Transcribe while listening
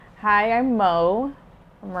Hi, I'm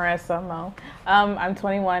Marissa Mo. I'm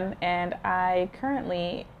 21 and I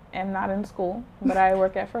currently am not in school, but I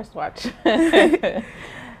work at First Watch. Hi,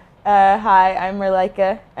 I'm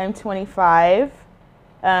Merlika. I'm 25.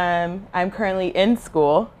 I'm currently in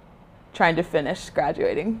school, trying to finish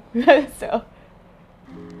graduating. So,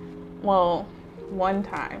 Well, one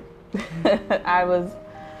time I was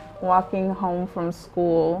walking home from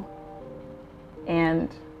school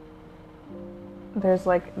and there's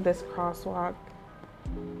like this crosswalk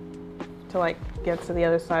to like get to the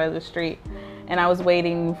other side of the street, and I was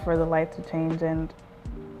waiting for the light to change, and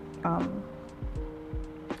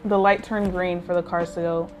the light turned green for the cars to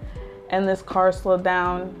go, and this car slowed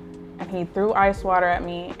down and he threw ice water at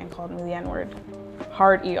me and called me the N-word.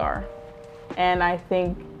 Hard ER. And I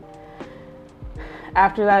think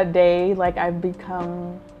after that day, like, I've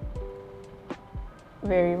become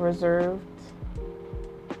very reserved.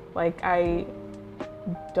 Like, I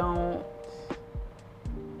don't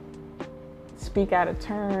speak out of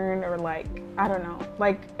turn, or like, I don't know.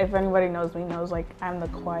 Like, if anybody knows me knows, like, I'm the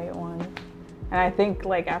quiet one. And I think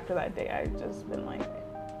like after that day, I've just been like,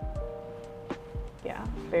 yeah,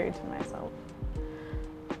 very to myself.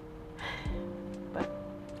 But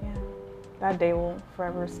yeah, that day will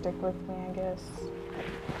forever stick with me, I guess.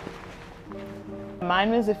 mine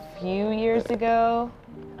was a few years ago.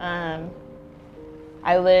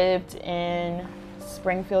 I lived in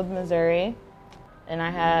Springfield, Missouri, and I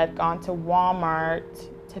had gone to Walmart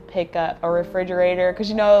to pick up a refrigerator, because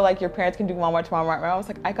you know, like, your parents can do Walmart to Walmart. My mom was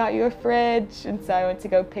like, I got you a fridge, and so I went to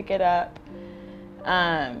go pick it up.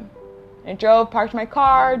 I parked my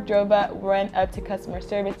car, went up to customer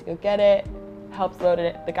service to go get it,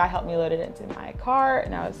 the guy helped me load it into my car,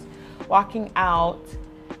 and I was walking out,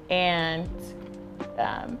 and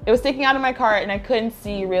it was sticking out of my car, and I couldn't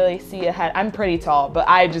really see ahead. I'm pretty tall, but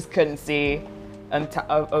I just couldn't see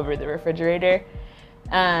over the refrigerator.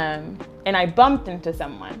 And I bumped into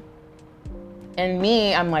someone. And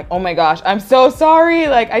I'm like, oh my gosh, I'm so sorry.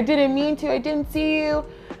 Like, I didn't mean to, I didn't see you.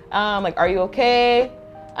 Like, are you okay?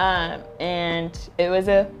 And it was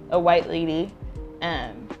a white lady.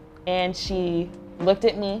 And she looked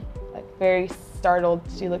at me, like, very startled.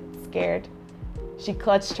 She looked scared. She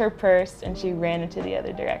clutched her purse and she ran into the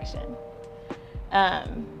other direction.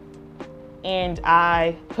 And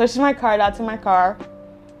I pushed my card out to my car.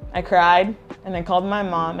 I cried, and I called my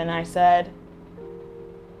mom, and I said,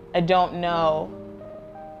 I don't know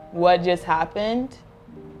what just happened,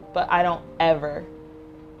 but I don't ever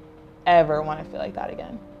want to feel like that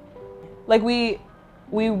again. Like, we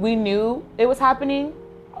knew it was happening,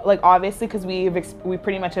 like, obviously, because we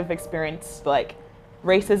pretty much have experienced, like,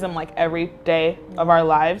 racism, like, every day of our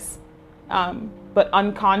lives. But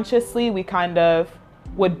unconsciously, we kind of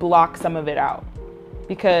would block some of it out,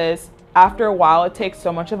 because after a while, it takes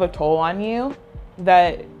so much of a toll on you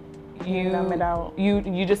that you numb it out.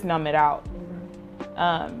 You just numb it out.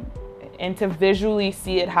 Mm-hmm. And to visually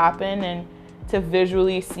see it happen, and to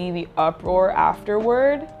visually see the uproar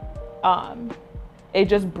afterward, it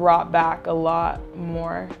just brought back a lot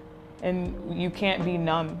more, and you can't be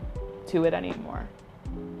numb to it anymore.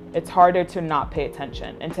 It's harder to not pay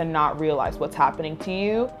attention and to not realize what's happening to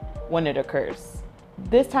you when it occurs.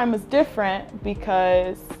 This time was different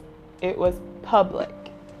because it was public.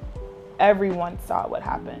 Everyone saw what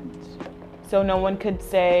happened. So no one could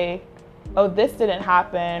say, oh, this didn't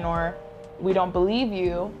happen, or we don't believe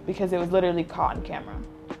you, because it was literally caught on camera.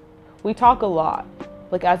 We talk a lot.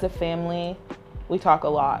 Like, as a family, we talk a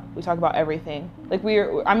lot. We talk about everything. Like,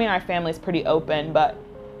 our family's pretty open, but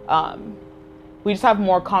we just have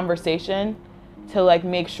more conversation to, like,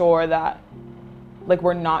 make sure that, like,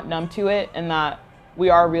 we're not numb to it, and that we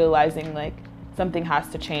are realizing, like, something has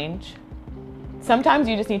to change. Sometimes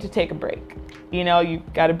you just need to take a break. You know, you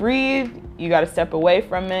gotta breathe, you gotta step away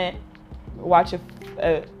from it, watch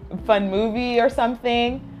a fun movie or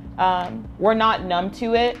something. We're not numb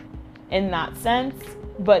to it in that sense,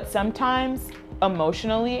 but sometimes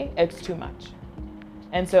emotionally it's too much.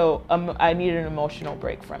 And so I need an emotional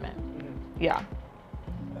break from it. Yeah.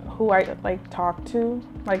 Who I, like, talk to,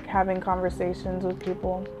 like, having conversations with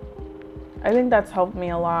people, I think that's helped me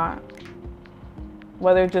a lot.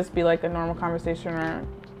 Whether it just be like a normal conversation, or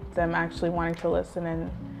them actually wanting to listen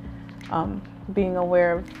and being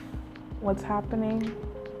aware of what's happening.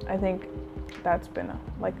 I think that's been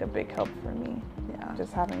a big help for me. Yeah,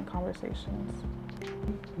 just having conversations.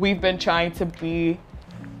 We've been trying to be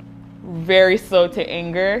very slow to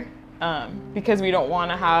anger, because we don't want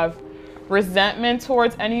to have resentment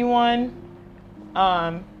towards anyone,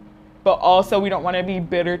 but also we don't want to be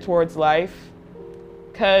bitter towards life,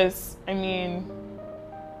 because, I mean,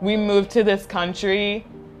 we moved to this country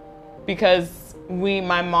because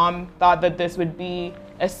my mom thought that this would be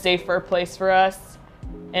a safer place for us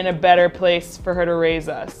and a better place for her to raise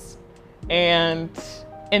us. And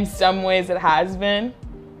in some ways it has been,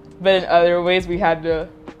 but in other ways we had to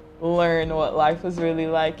learn what life was really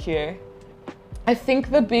like here. I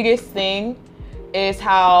think the biggest thing is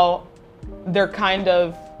how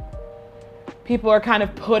people are kind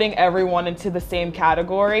of putting everyone into the same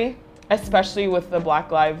category, especially with the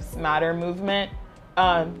Black Lives Matter movement.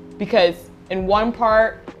 Because in one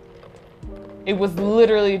part, it was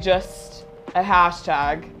literally just a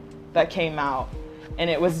hashtag that came out, and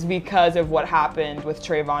it was because of what happened with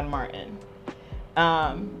Trayvon Martin.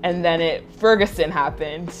 And then Ferguson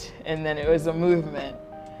happened, and then it was a movement,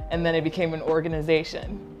 and then it became an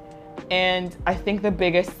organization. And I think the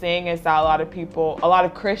biggest thing is that a lot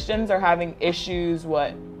of Christians are having issues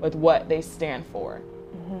with what they stand for.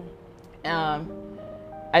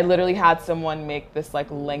 I literally had someone make this like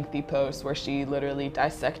lengthy post where she literally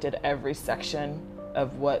dissected every section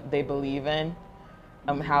of what they believe in,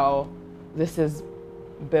 how this is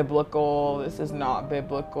biblical, this is not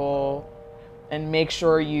biblical, and make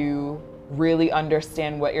sure you really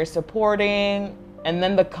understand what you're supporting. And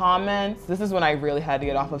then the comments, this is when I really had to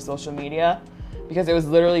get off of social media, because it was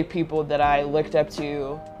literally people that I looked up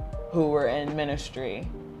to who were in ministry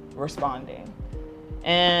responding.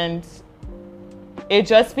 And it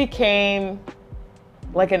just became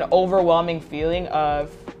like an overwhelming feeling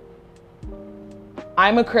of,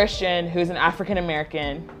 I'm a Christian who's an African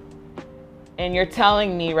American, and you're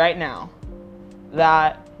telling me right now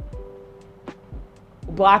that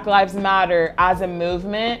Black Lives Matter as a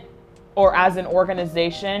movement or as an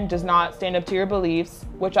organization does not stand up to your beliefs,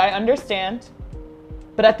 which I understand.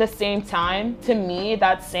 But at the same time, to me,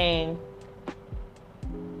 that's saying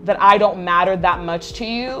that I don't matter that much to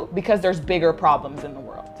you because there's bigger problems in the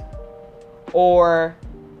world. Or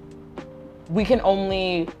we can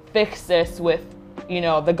only fix this with,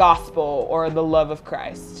 the gospel or the love of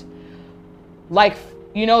Christ. Like,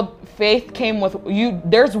 faith came with you.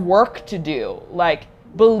 There's work to do. Like,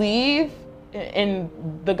 believe in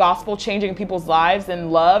the gospel changing people's lives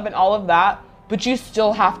and love and all of that, but you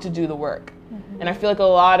still have to do the work. And I feel like a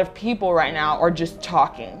lot of people right now are just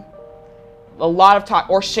talking. A lot of talk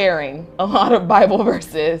or sharing a lot of Bible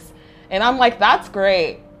verses. And I'm like, that's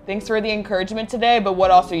great. Thanks for the encouragement today, but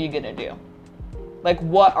what else are you gonna do? Like,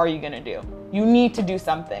 what are you gonna do? You need to do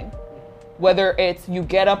something. Whether it's you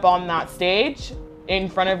get up on that stage in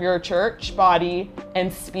front of your church body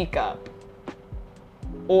and speak up.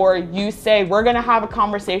 Or you say, we're gonna have a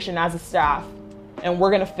conversation as a staff and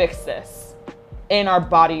we're gonna fix this in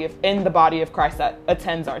the body of Christ that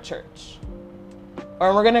attends our church.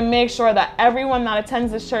 Or we're gonna make sure that everyone that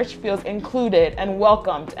attends this church feels included and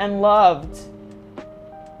welcomed and loved.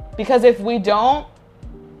 Because if we don't,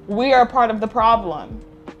 we are part of the problem.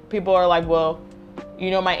 People are like, well,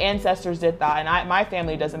 my ancestors did that and my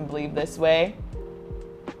family doesn't believe this way.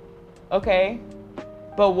 Okay,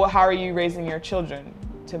 but how are you raising your children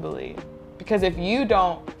to believe? Because if you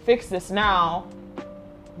don't fix this now,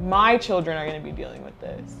 my children are going to be dealing with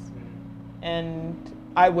this. And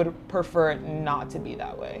I would prefer it not to be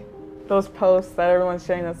that way. Those posts that everyone's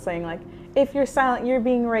sharing that's saying like, if you're silent, you're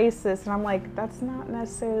being racist. And I'm like, that's not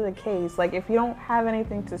necessarily the case. Like, if you don't have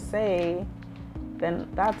anything to say, then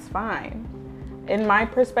that's fine. In my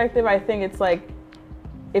perspective, I think it's like,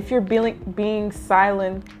 if you're being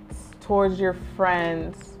silent towards your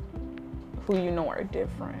friends who are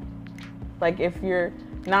different. Like, if you're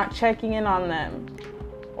not checking in on them,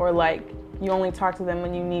 or like, you only talk to them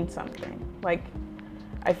when you need something. Like,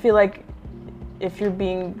 I feel like if you're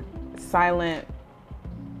being silent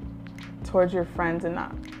towards your friends and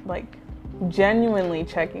not like genuinely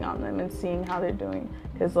checking on them and seeing how they're doing,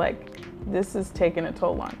 because like this is taking a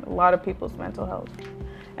toll on a lot of people's mental health.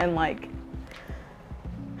 And like,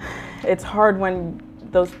 it's hard when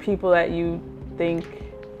those people that you think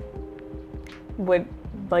would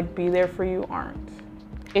like be there for you aren't.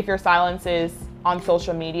 If your silence is on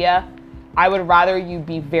social media, I would rather you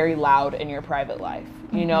be very loud in your private life.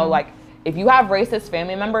 Like, if you have racist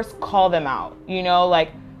family members, call them out.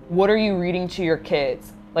 Like, what are you reading to your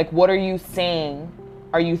kids? Like, what are you saying?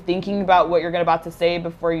 Are you thinking about what you're about to say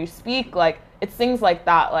before you speak? Like, it's things like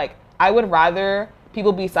that. Like, I would rather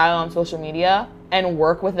people be silent on social media and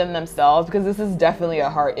work within themselves, because this is definitely a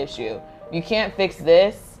heart issue. You can't fix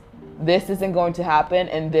this. This isn't going to happen,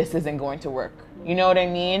 and this isn't going to work. You know what I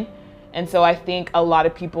mean? And so I think a lot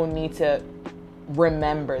of people need to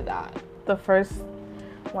remember that. The first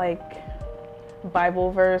like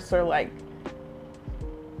Bible verse or like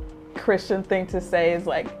Christian thing to say is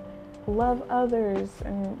like, love others.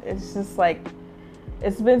 And it's just like,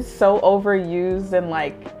 it's been so overused, and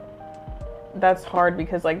like that's hard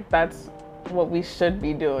because like that's what we should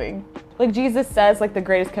be doing. Like Jesus says, like the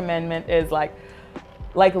greatest commandment is like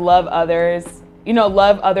love others,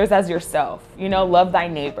 love others as yourself, love thy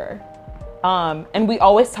neighbor. And we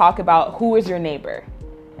always talk about who is your neighbor.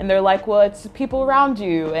 And they're like, well, it's the people around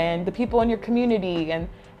you and the people in your community and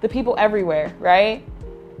the people everywhere, right?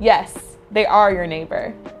 Yes, they are your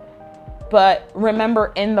neighbor. But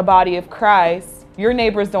remember, in the body of Christ, your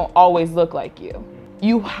neighbors don't always look like you.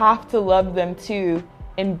 You have to love them too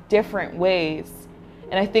in different ways.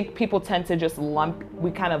 And I think people tend to just lump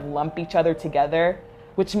each other together,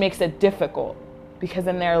 which makes it difficult because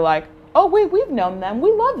then they're like, oh, we've known them,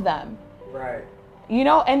 we love them. Right.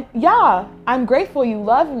 And yeah, I'm grateful you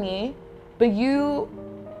love me, but you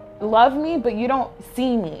don't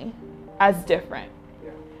see me as different.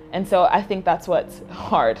 Yeah. And so I think that's what's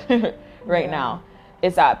hard right now,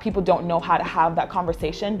 is that people don't know how to have that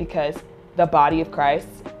conversation because the body of Christ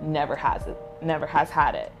never has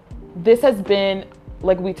had it. This has been,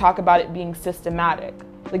 like we talk about it being systematic.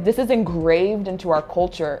 Like this is engraved into our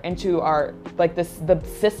culture, into our, like the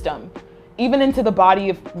system, even into the body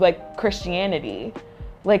of like Christianity.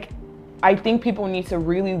 Like I think people need to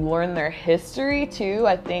really learn their history too.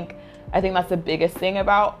 I think that's the biggest thing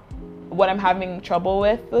about what I'm having trouble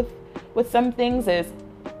with some things is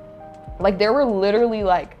like there were literally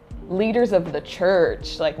like leaders of the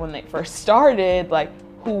church, like when they first started, like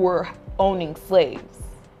who were owning slaves.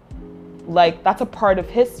 Like that's a part of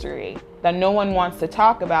history that no one wants to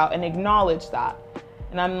talk about and acknowledge that.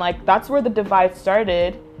 And I'm like, that's where the divide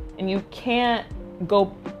started. And you can't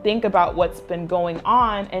go think about what's been going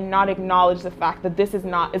on and not acknowledge the fact that this is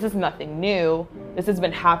nothing new. This has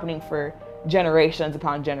been happening for generations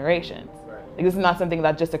upon generations. Right. Like this is not something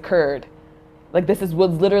that just occurred. Like this was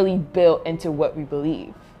literally built into what we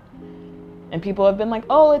believe. And people have been like,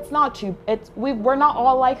 oh, we're not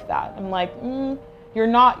all like that. I'm like,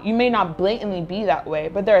 you may not blatantly be that way,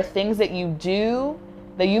 but there are things that you do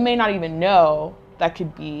that you may not even know that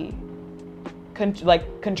could be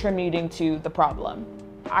contributing to the problem.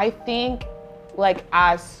 I think like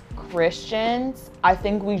as Christians, I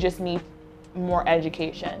think we just need more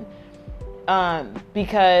education.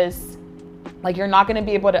 Because like you're not gonna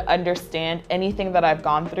be able to understand anything that I've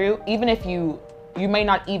gone through, even if you may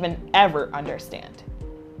not even ever understand.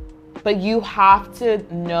 But you have to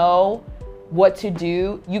know what to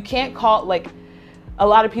do. You can't call, like, a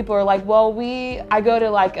lot of people are like, well, I go to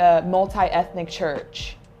like a multi-ethnic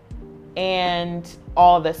church and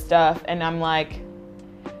all this stuff. And I'm like,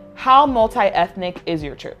 how multi-ethnic is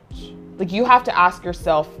your church? Like you have to ask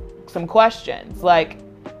yourself some questions. Like,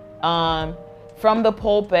 from the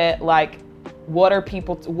pulpit, like, what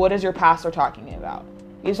is your pastor talking about?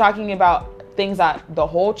 He's talking about things that the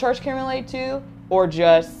whole church can relate to, or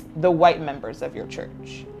just the white members of your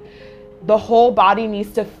church. The whole body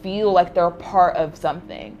needs to feel like they're a part of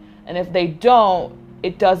something. And if they don't,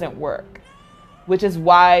 it doesn't work, which is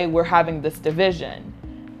why we're having this division.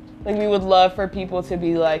 Like we would love for people to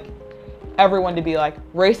be like, everyone to be like,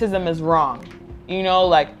 racism is wrong.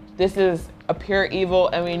 Like this is a pure evil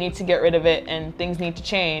and we need to get rid of it and things need to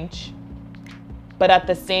change. But at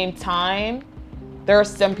the same time, there are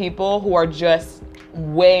some people who are just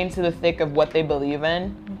way into the thick of what they believe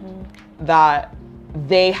in, that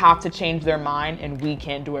they have to change their mind and we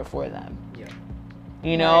can't do it for them.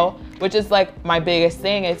 Yeah. Which is like my biggest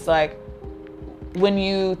thing. It's like when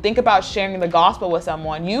you think about sharing the gospel with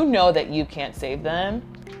someone, that you can't save them.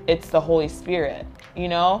 It's the Holy Spirit,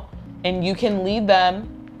 and you can lead them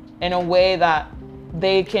in a way that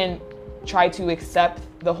they can try to accept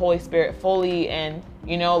the Holy Spirit fully and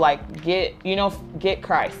get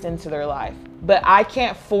Christ into their life. But I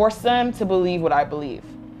can't force them to believe what I believe.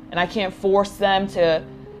 And I can't force them to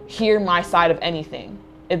hear my side of anything.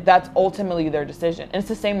 That's ultimately their decision. And it's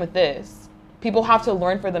the same with this. People have to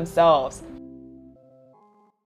learn for themselves.